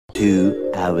2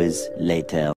 hours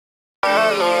later.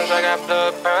 Problems, I got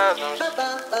plug problems.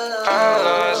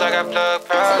 Problems, I got plug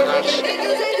problems.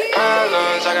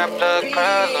 Problems, I got plug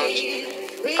problems.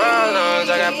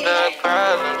 Problems, I got plug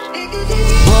problems.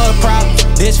 Blood problems.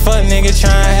 This fuck nigga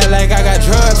tryna act like I got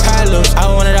drug problems. I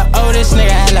wanted the oldest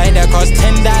nigga act like that cost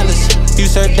 $10. You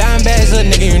serve dime bags, little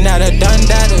nigga, you not a done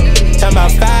dollar. Talking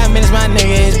about 5 minutes, my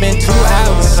nigga, it's been 2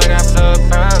 hours. I got plug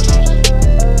problems.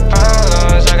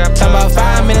 Problems, I got talking about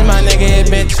 5 minutes, my nigga, it's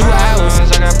been 2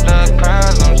 hours. I got plug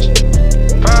problems.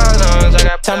 Problems, I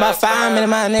got talking about 5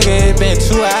 minutes, my nigga, it's been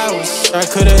 2 hours. I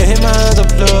could've hit my other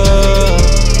plug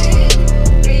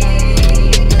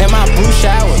in my boo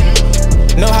shower.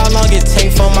 Know how long it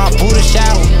take for my boo to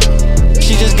shower.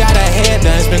 She just got her hair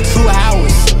done, it's been 2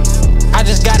 hours. I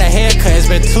just got a haircut, it's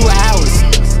been 2 hours.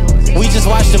 We just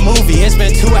watched a movie, it's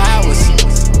been 2 hours.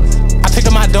 I picked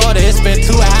up my daughter, it's been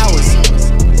 2 hours.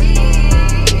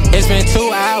 It's been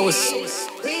 2 hours.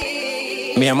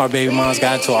 Me and my baby mom's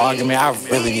got into an argument. I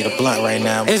really need a blunt right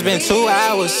now. It's been 2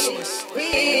 hours.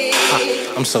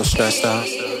 I'm so stressed out.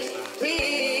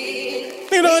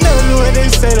 Nigga don't never do what they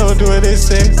say, don't do what they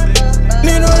say.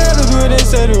 Nigga don't ever do what they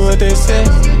say, do what they say.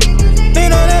 Nigga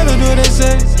don't ever do what they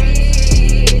say.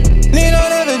 Nigga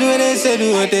don't ever do what they say,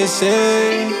 do what they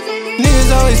say.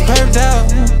 Niggas always perked out.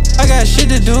 I got shit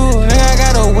to do, nigga, I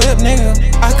got a whip, nigga.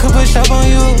 I could push up on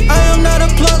you. I am not a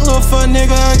plug, little fuck,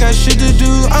 nigga. I got shit to do.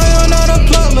 I am not a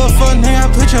plug, little fuck, nigga. I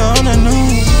put you on the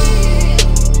news.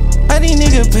 I need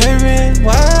nigga purring.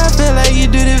 Why I feel like you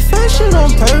do this fuck shit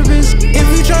on purpose? If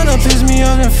you tryna piss me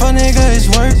off, then fuck nigga, it's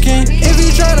working. If you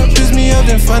tryna piss me off,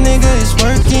 then fuck nigga, it's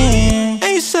working.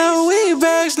 And you sell weed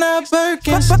bags, not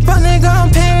Birkins. Fuck nigga, I'm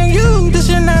paying you. This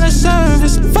shit not a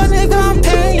service. Fuck nigga, I'm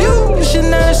paying you. This shit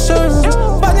not a service.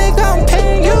 Fuck nigga, I'm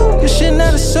paying you. This shit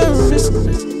not a service.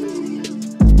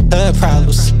 Plug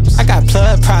problems. I got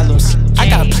plug problems. I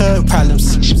got plug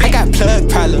problems. I got plug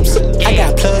problems. I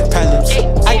got plug problems.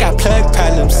 I got plug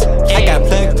problems. I got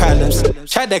plug problems.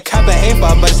 Tried to cop an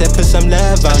 8-ball, but said put some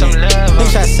love on it.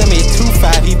 Nigga try to send me a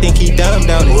 2.5, he think he dumb,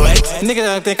 don't it? Nigga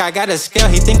don't think I got a scale,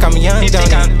 he think I'm young,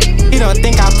 don't it? He don't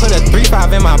think I put a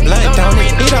 3.5 in my blunt, don't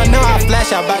it? He don't know I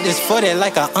flash out about this 40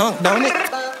 like a unk, don't it?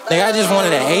 Nigga, I just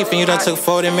wanted an 8th and you done took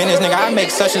 40 minutes. Nigga, I make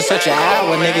such and such an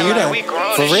hour, nigga. You done,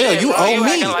 for real, you owe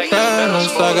me.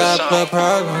 Problems, I got plug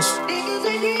problems.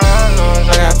 I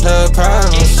got plug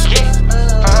problems. I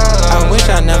wish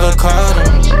I never called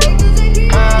him.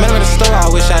 Remember the store, I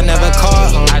wish I never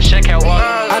called him. I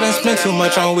done spent too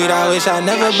much on weed, I wish I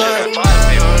never bought.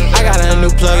 I got a new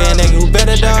plug and nigga, you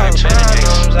better dog.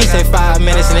 He say 5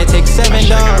 minutes and it takes 7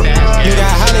 dog. You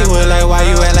got Hollywood, like why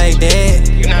you act like that?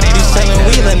 You sellin'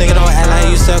 Wheeler, nigga, don't act like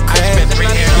you sell crack.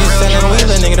 You sellin'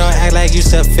 Wheeler, nigga, don't act like you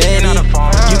sell fatty.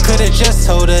 You could've just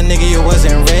told a nigga you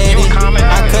wasn't ready.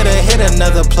 I could've hit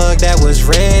another plug that was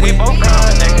ready.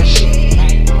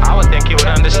 I would think you would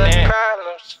understand.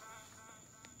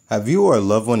 Have you or a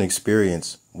loved one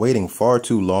experienced waiting far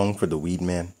too long for the weed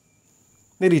man?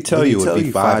 Did he tell you it would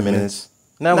be 5 minutes?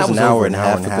 And that was an hour and a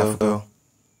half ago.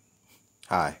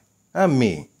 Hi, I'm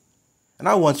me. And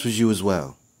I once was you as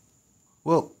well.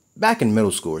 Well, back in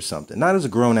middle school or something, not as a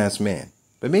grown-ass man.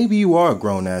 But maybe you are a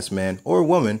grown-ass man or a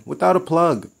woman without a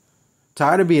plug.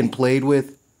 Tired of being played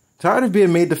with? Tired of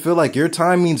being made to feel like your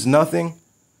time means nothing?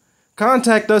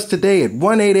 Contact us today at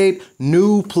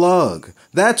 188-NEW-PLUG.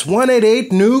 That's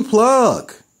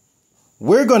 188-NEW-PLUG.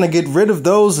 We're going to get rid of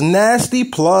those nasty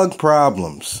plug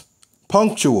problems.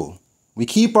 Punctual. We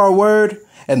keep our word,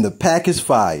 and the pack is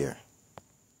fire.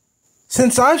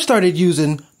 Since I've started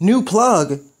using New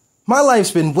Plug, my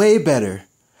life's been way better.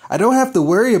 I don't have to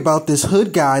worry about this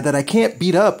hood guy that I can't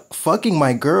beat up fucking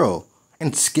my girl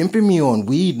and skimping me on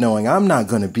weed knowing I'm not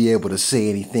going to be able to say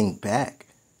anything back.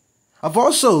 I've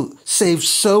also saved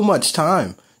so much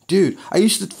time. Dude, I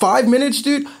used to 5 minutes,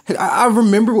 dude. I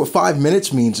remember what 5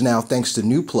 minutes means now thanks to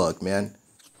New Plug, man.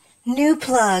 New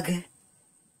Plug.